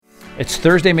It's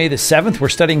Thursday, May the 7th. We're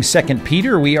studying 2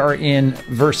 Peter. We are in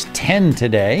verse 10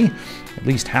 today, at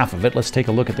least half of it. Let's take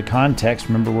a look at the context.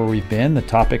 Remember where we've been. The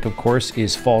topic, of course,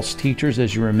 is false teachers,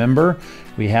 as you remember.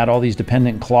 We had all these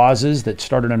dependent clauses that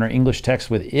started in our English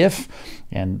text with if,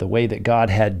 and the way that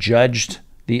God had judged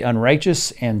the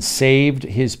unrighteous and saved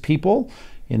his people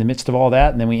in the midst of all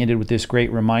that. And then we ended with this great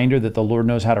reminder that the Lord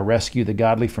knows how to rescue the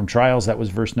godly from trials. That was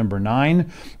verse number 9.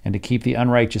 And to keep the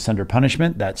unrighteous under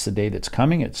punishment. That's the day that's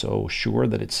coming. It's so sure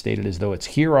that it's stated as though it's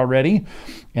here already.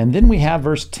 And then we have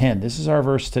verse 10. This is our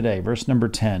verse today, verse number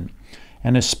 10.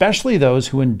 And especially those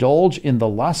who indulge in the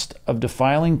lust of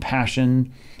defiling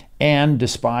passion and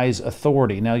despise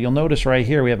authority. Now you'll notice right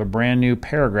here we have a brand new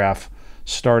paragraph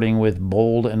starting with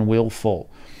bold and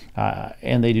willful.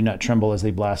 And they do not tremble as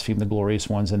they blaspheme the glorious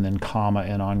ones, and then comma,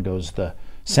 and on goes the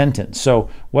sentence. So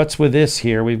what's with this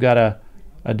here? We've got a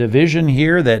division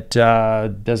here that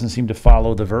doesn't seem to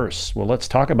follow the verse. Well, let's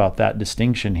talk about that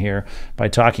distinction here by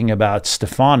talking about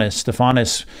Stephanus.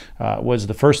 Stephanus was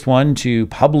the first one to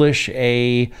publish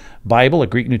a Bible, a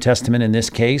Greek New Testament in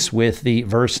this case, with the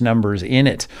verse numbers in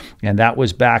it. And that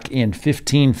was back in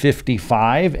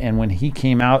 1555. And when he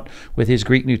came out with his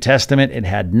Greek New Testament, it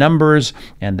had numbers,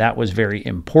 and that was very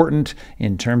important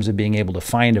in terms of being able to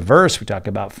find a verse. We talk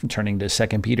about turning to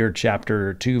 2 Peter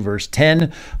chapter 2, verse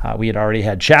 10. We had already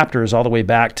had chapters all the way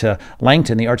back to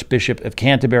Langton, the Archbishop of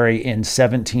Canterbury, in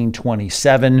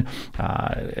 1727,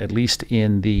 at least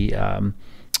in the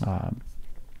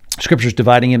Scriptures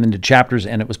dividing him into chapters,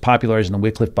 and it was popularized in the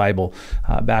Wycliffe Bible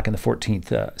back in the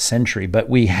 14th century. But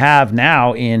we have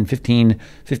now in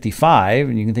 1555,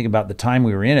 and you can think about the time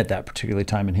we were in at that particular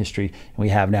time in history, we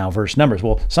have now verse numbers.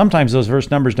 Well, sometimes those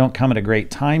verse numbers don't come at a great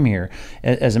time here.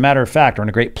 As a matter of fact, or in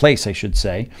a great place, I should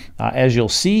say. As you'll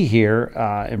see here,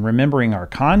 in remembering our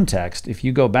context, if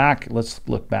you go back, let's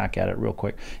look back at it real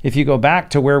quick. If you go back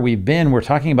to where we've been, we're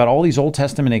talking about all these Old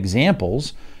Testament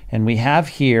examples, and we have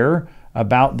here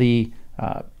about the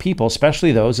people,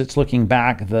 especially those, it's looking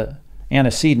back, the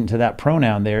antecedent to that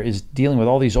pronoun there is dealing with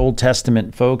all these Old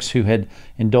Testament folks who had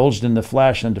indulged in the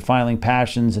flesh and defiling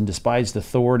passions and despised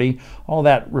authority. All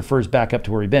that refers back up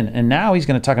to where we've been. And now he's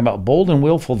going to talk about bold and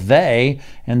willful they,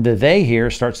 and the they here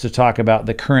starts to talk about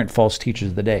the current false teachers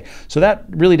of the day. So that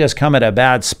really does come at a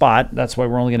bad spot. That's why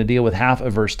we're only going to deal with half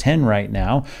of verse 10 right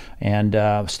now. And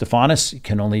Stephanus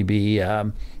can only be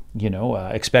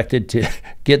expected to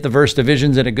get the verse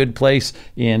divisions in a good place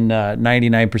in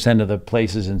 99% of the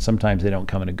places, and sometimes they don't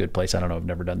come in a good place. I don't know, I've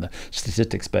never done the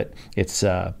statistics, but it's,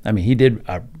 he did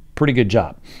a pretty good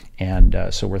job. And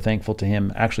so we're thankful to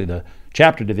him. Actually, the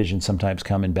chapter divisions sometimes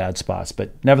come in bad spots,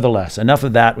 but nevertheless, enough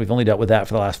of that. We've only dealt with that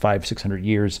for the last 500-600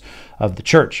 years of the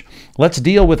church. Let's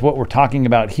deal with what we're talking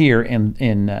about here, and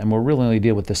we'll really only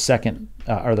deal with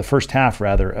the first half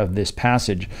of this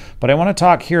passage. But I want to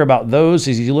talk here about those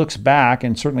as he looks back,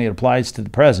 and certainly it applies to the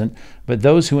present, but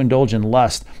those who indulge in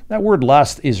lust. That word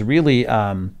lust is really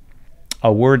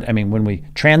a word, when we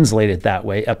translate it that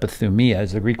way, epithumia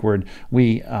is the Greek word,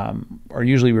 we are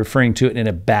usually referring to it in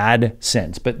a bad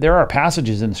sense. But there are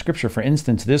passages in the Scripture, for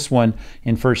instance, this one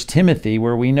in 1 Timothy,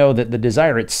 where we know that the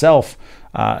desire itself,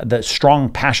 the strong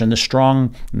passion,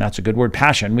 and that's a good word,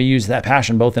 passion. We use that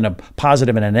passion both in a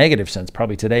positive and a negative sense,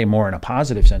 probably today more in a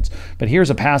positive sense. But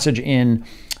here's a passage in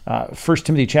 1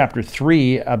 Timothy chapter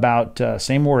 3 about,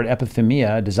 same word,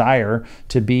 epithumia, desire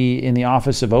to be in the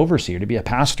office of overseer, to be a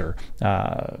pastor,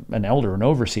 an elder, an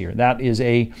overseer. That is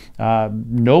a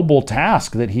noble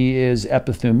task that he is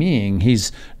epithumiaing,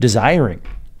 he's desiring.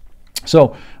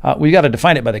 So we got to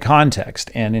define it by the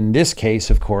context. And in this case,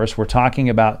 of course, we're talking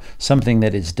about something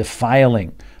that is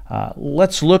defiling.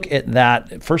 Let's look at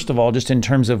that, first of all, just in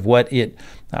terms of what it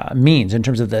means, in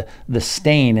terms of the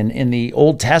stain. And in the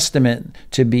Old Testament,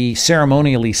 to be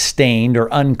ceremonially stained or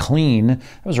unclean,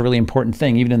 that was a really important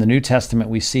thing. Even in the New Testament,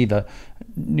 we see the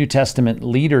New Testament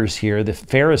leaders here, the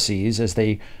Pharisees, as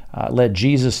they led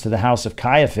Jesus to the house of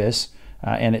Caiaphas,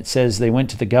 and it says they went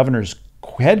to the governor's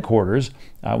headquarters,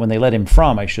 when they led him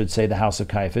from, I should say, the house of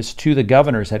Caiaphas to the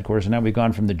governor's headquarters. And now we've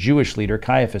gone from the Jewish leader,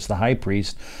 Caiaphas, the high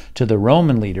priest, to the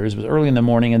Roman leaders. It was early in the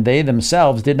morning, and they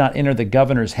themselves did not enter the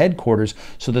governor's headquarters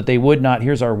so that they would not,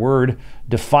 here's our word,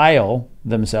 defile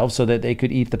themselves so that they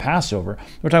could eat the Passover.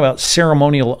 We're talking about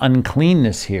ceremonial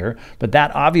uncleanness here, but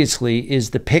that obviously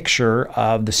is the picture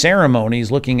of the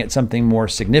ceremonies looking at something more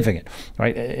significant,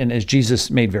 right? And as Jesus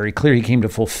made very clear, he came to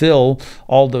fulfill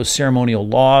all those ceremonial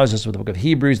laws. That's what the book of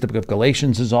Hebrews, the book of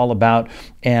Galatians is all about.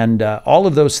 And all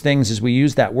of those things, as we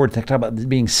use that word to talk about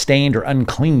being stained or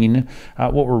unclean,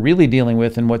 what we're really dealing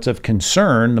with and what's of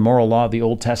concern, the moral law of the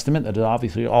Old Testament, that is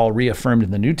obviously all reaffirmed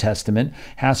in the New Testament,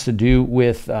 has to do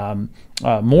with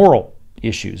moral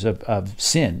issues of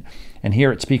sin. And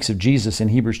here it speaks of Jesus in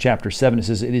Hebrews chapter 7. It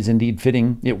says, it was indeed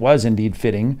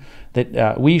fitting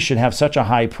that we should have such a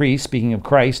high priest, speaking of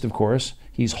Christ, of course.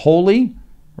 He's holy,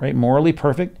 right? Morally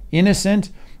perfect, innocent.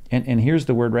 And here's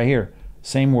the word right here.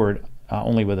 Same word,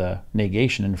 only with a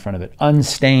negation in front of it.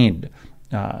 Unstained.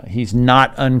 He's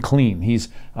not unclean. He's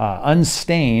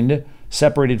unstained,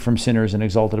 separated from sinners and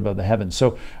exalted above the heavens.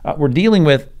 So we're dealing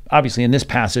with, obviously in this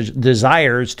passage,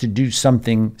 desires to do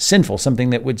something sinful, something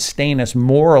that would stain us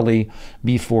morally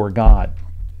before God.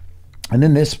 And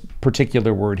then this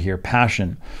particular word here,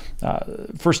 passion. 1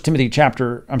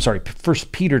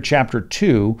 Peter chapter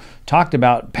 2 talked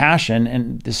about passion,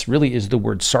 and this really is the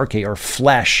word sarke, or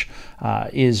flesh,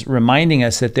 is reminding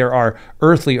us that there are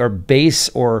earthly or base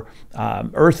or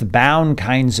earthbound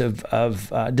kinds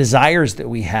of desires that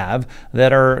we have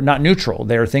that are not neutral.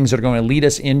 They are things that are going to lead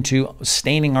us into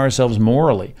staining ourselves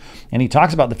morally. And he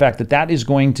talks about the fact that that is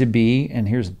going to be, and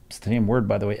here's the same word,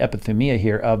 by the way, epithemia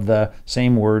here, of the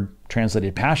same word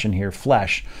translated passion here,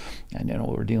 flesh. And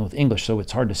we're dealing with English, so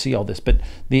it's hard to see all this. But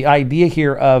the idea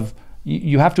here of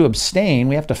you have to abstain,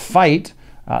 we have to fight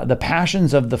the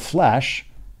passions of the flesh,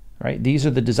 right? These are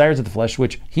the desires of the flesh,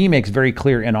 which he makes very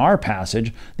clear in our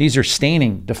passage. These are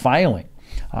staining, defiling.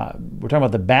 We're talking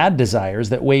about the bad desires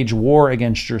that wage war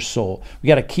against your soul. We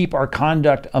got to keep our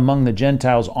conduct among the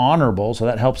Gentiles honorable, so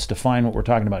that helps define what we're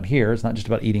talking about here. It's not just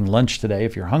about eating lunch today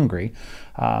if you're hungry.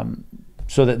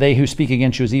 So that they who speak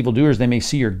against you as evildoers, they may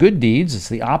see your good deeds. It's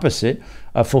the opposite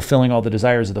of fulfilling all the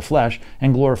desires of the flesh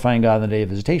and glorifying God in the day of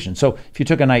visitation. So if you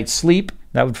took a night's sleep,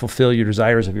 that would fulfill your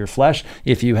desires of your flesh.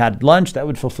 If you had lunch, that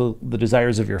would fulfill the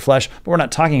desires of your flesh. But we're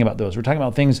not talking about those. We're talking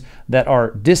about things that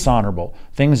are dishonorable,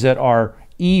 things that are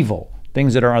evil,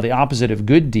 things that are the opposite of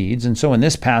good deeds. And so in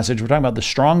this passage, we're talking about the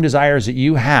strong desires that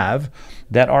you have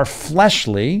that are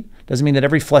fleshly. Doesn't mean that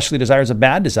every fleshly desire is a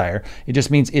bad desire. It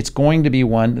just means it's going to be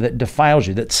one that defiles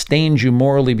you, that stains you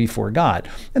morally before God.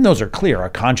 And those are clear. Our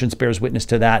conscience bears witness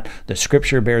to that. The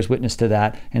scripture bears witness to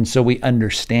that. And so we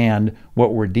understand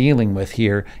what we're dealing with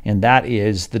here, and that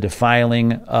is the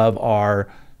defiling of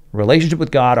our relationship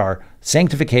with God, our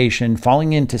sanctification,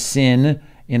 falling into sin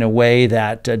in a way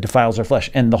that defiles our flesh.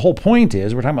 And the whole point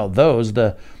is, we're talking about those,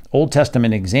 the Old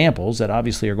Testament examples that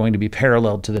obviously are going to be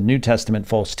paralleled to the New Testament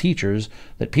false teachers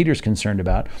that Peter's concerned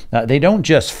about. They don't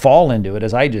just fall into it,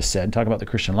 as I just said, talk about the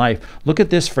Christian life. Look at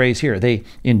this phrase here. They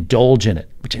indulge in it,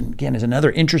 which again is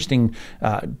another interesting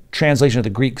translation of the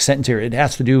Greek sentence here. It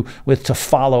has to do with to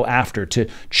follow after, to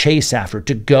chase after,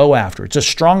 to go after. It's a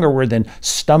stronger word than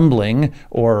stumbling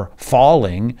or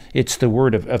falling. It's the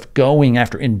word of going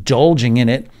after, indulging in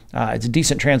it. It's a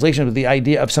decent translation of the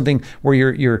idea of something where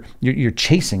you're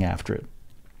chasing after it.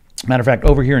 Matter of fact,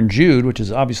 over here in Jude, which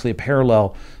is obviously a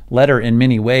parallel letter in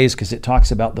many ways because it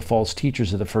talks about the false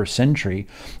teachers of the first century.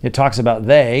 It talks about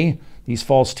these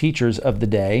false teachers of the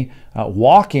day,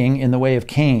 walking in the way of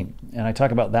Cain. And I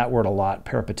talk about that word a lot,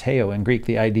 peripateo in Greek,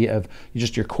 the idea of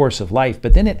just your course of life.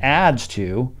 But then it adds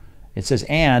to, it says,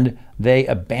 and they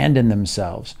abandon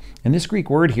themselves. And this Greek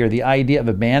word here, the idea of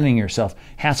abandoning yourself,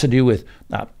 has to do with,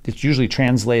 it's usually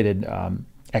translated,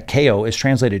 akeo is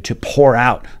translated to pour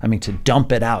out. I mean, to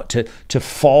dump it out, to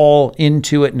fall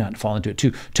into it, not fall into it,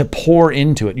 to pour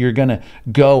into it. You're going to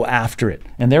go after it.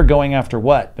 And they're going after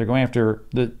what? They're going after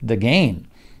the gain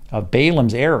of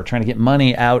Balaam's error, trying to get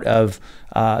money out of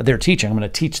their teaching. I'm going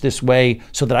to teach this way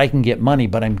so that I can get money,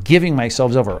 but I'm giving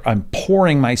myself over. I'm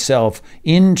pouring myself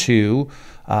into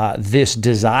this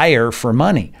desire for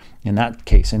money, in that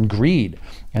case, and greed.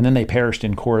 And then they perished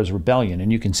in Korah's rebellion.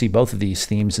 And you can see both of these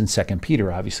themes in 2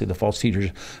 Peter. Obviously, the false teachers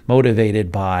motivated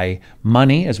by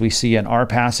money, as we see in our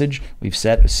passage. We've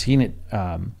seen it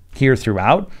here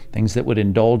throughout, things that would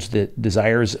indulge the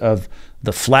desires of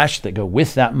the flesh that go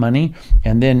with that money.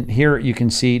 And then here you can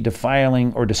see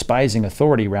defiling or despising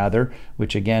authority, rather,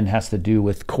 which again has to do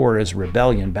with Korah's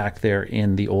rebellion back there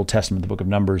in the Old Testament, the book of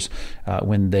Numbers,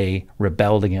 when they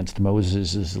rebelled against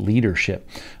Moses' leadership.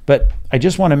 But I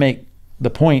just want to make the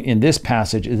point in this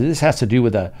passage is this has to do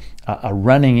with a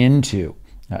running into,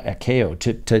 akeo,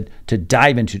 to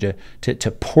dive into,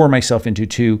 to pour myself into,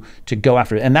 to go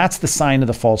after it. And that's the sign of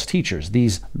the false teachers.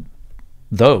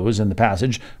 Those in the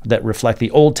passage that reflect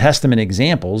the Old Testament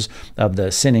examples of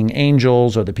the sinning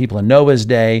angels or the people in Noah's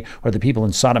day or the people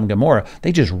in Sodom and Gomorrah,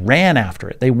 they just ran after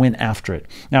it. They went after it.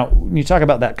 Now, when you talk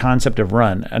about that concept of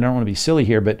run, I don't want to be silly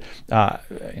here, but,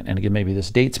 and again, maybe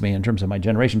this dates me in terms of my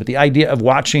generation, but the idea of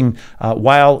watching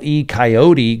Wile E.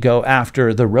 Coyote go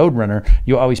after the Roadrunner,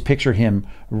 you always picture him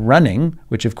running,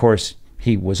 which of course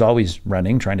he was always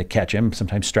running, trying to catch him,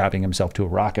 sometimes strapping himself to a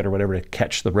rocket or whatever to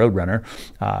catch the Roadrunner.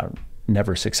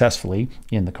 never successfully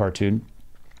in the cartoon.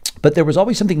 But there was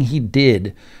always something he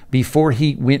did before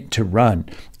he went to run.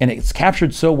 And it's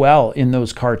captured so well in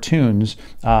those cartoons.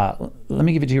 Let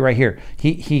me give it to you right here.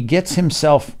 He gets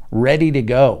himself ready to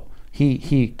go.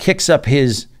 He kicks up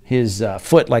his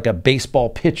foot like a baseball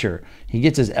pitcher. He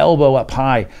gets his elbow up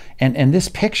high. And this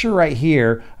picture right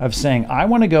here of saying, I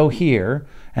want to go here,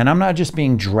 and I'm not just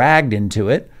being dragged into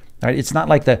it. Right? It's not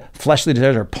like the fleshly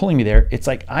desires are pulling me there. It's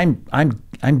like I'm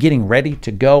getting ready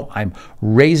to go. I'm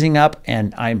raising up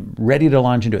and I'm ready to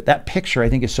launch into it. That picture, I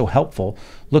think, is so helpful.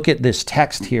 Look at this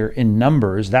text here in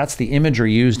Numbers. That's the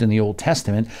imagery used in the Old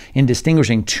Testament in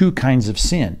distinguishing two kinds of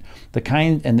sin.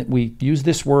 And we use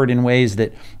this word in ways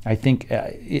that I think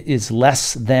is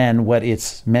less than what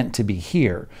it's meant to be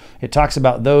here. It talks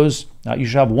about those, you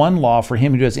should have one law for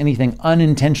him who does anything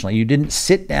unintentionally. You didn't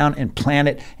sit down and plan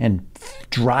it and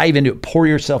drive into it, pour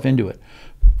yourself into it.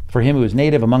 For him who is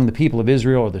native among the people of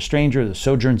Israel, or the stranger, the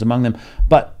sojourns among them.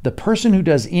 But the person who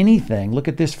does anything, look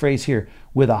at this phrase here,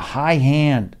 with a high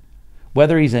hand,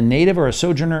 whether he's a native or a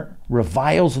sojourner,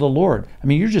 reviles the Lord. I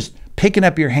mean, you're just picking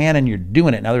up your hand and you're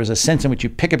doing it. Now, there's a sense in which you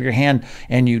pick up your hand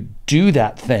and you do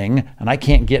that thing. And I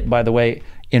can't get, by the way,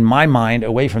 in my mind,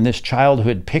 away from this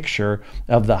childhood picture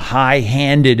of the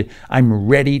high-handed, I'm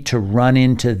ready to run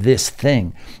into this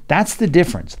thing. That's the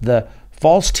difference. The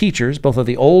false teachers, both of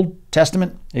the Old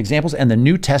Testament examples and the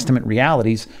New Testament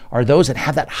realities, are those that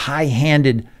have that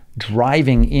high-handed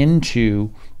driving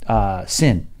into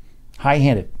sin.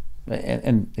 High-handed.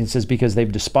 And it says because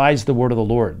they've despised the word of the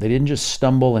Lord. They didn't just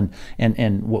stumble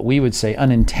and what we would say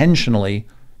unintentionally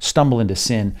stumble into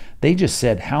sin. They just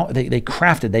said how they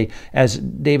crafted. As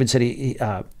David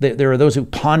said, there are those who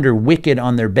ponder wicked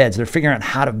on their beds. They're figuring out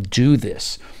how to do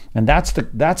this, and that's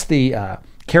the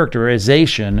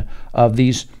characterization of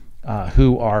these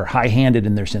who are high-handed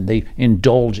in their sin. They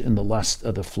indulge in the lust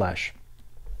of the flesh.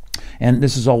 And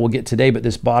this is all we'll get today, but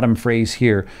this bottom phrase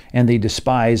here, and they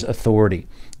despise authority.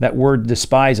 That word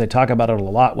despise, I talk about it a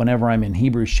lot whenever I'm in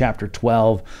Hebrews chapter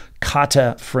 12.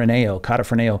 Kata phreneo.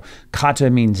 Kata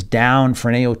means down,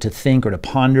 phreneo to think or to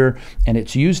ponder. And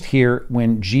it's used here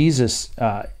when Jesus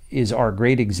is our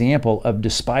great example of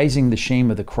despising the shame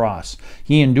of the cross.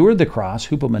 He endured the cross,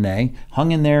 hupomene,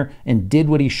 hung in there and did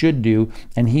what he should do,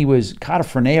 and he was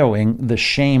kataphreneoing the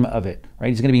shame of it. Right?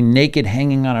 He's going to be naked,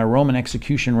 hanging on a Roman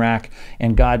execution rack,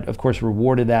 and God, of course,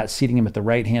 rewarded that, seating him at the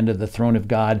right hand of the throne of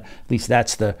God. At least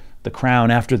that's the crown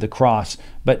after the cross.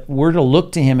 But we're to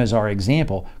look to him as our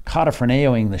example,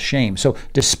 kataphreneoing the shame. So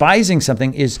despising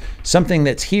something is something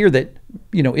that's here that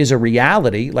is a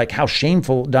reality, like how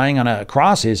shameful dying on a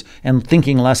cross is, and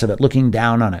thinking less of it, looking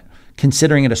down on it,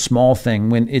 considering it a small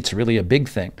thing when it's really a big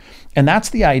thing. And that's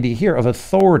the idea here of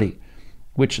authority,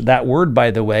 which that word, by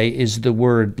the way, is the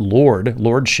word Lord,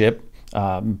 lordship,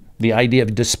 the idea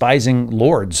of despising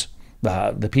lords,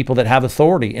 the people that have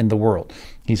authority in the world.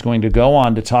 He's going to go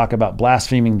on to talk about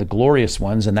blaspheming the glorious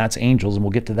ones, and that's angels, and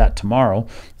we'll get to that tomorrow.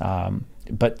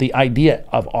 But the idea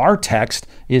of our text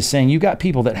is saying you got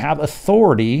people that have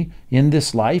authority in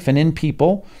this life and in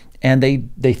people, and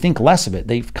they think less of it.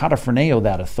 They kataphreneo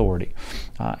that authority.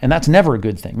 And that's never a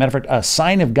good thing. Matter of fact, a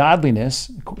sign of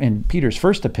godliness in Peter's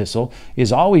first epistle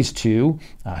is always to,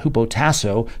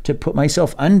 hupotasso, to put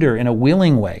myself under in a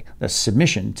willing way, the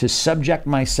submission, to subject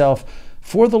myself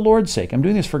for the Lord's sake. I'm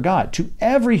doing this for God, to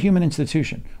every human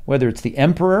institution, whether it's the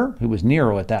emperor, who was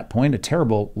Nero at that point, a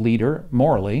terrible leader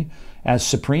morally, as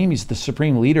supreme, he's the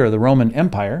supreme leader of the Roman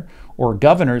Empire, or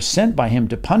governors sent by him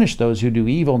to punish those who do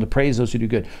evil and to praise those who do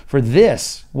good. For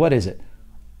this, what is it?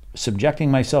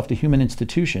 Subjecting myself to human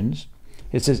institutions.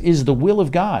 It says, is the will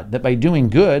of God that by doing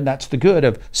good, that's the good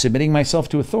of submitting myself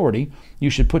to authority, you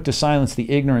should put to silence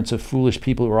the ignorance of foolish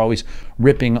people who are always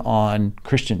ripping on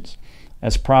Christians.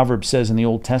 As Proverbs says in the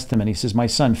Old Testament, he says, my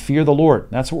son, fear the Lord.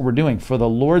 That's what we're doing for the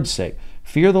Lord's sake.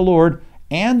 Fear the Lord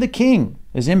and the king,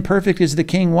 as imperfect as the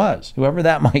king was, whoever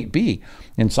that might be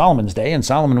in Solomon's day. And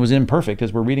Solomon was imperfect,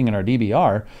 as we're reading in our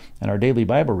DBR and our daily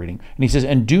Bible reading. And he says,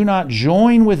 and do not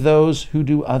join with those who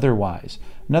do otherwise.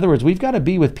 In other words, we've got to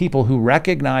be with people who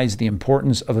recognize the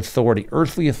importance of authority,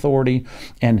 earthly authority,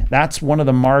 and that's one of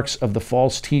the marks of the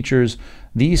false teachers.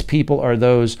 These people are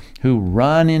those who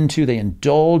they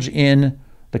indulge in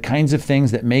the kinds of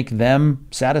things that make them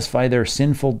satisfy their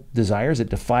sinful desires. It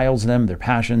defiles them, their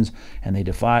passions, and they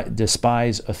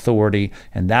despise authority.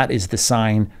 And that is the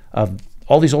sign of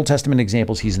all these Old Testament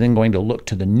examples. He's then going to look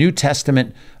to the New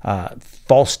Testament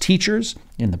false teachers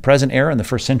in the present era, in the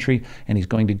first century, and he's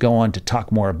going to go on to talk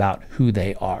more about who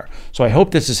they are. So I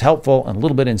hope this is helpful and a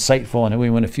little bit insightful. I know we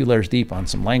went a few layers deep on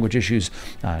some language issues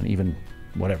and even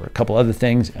whatever, a couple other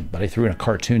things, but I threw in a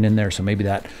cartoon in there, so maybe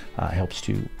that helps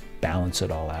to balance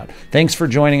it all out. Thanks for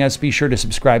joining us. Be sure to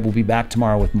subscribe. We'll be back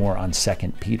tomorrow with more on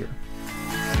 2 Peter.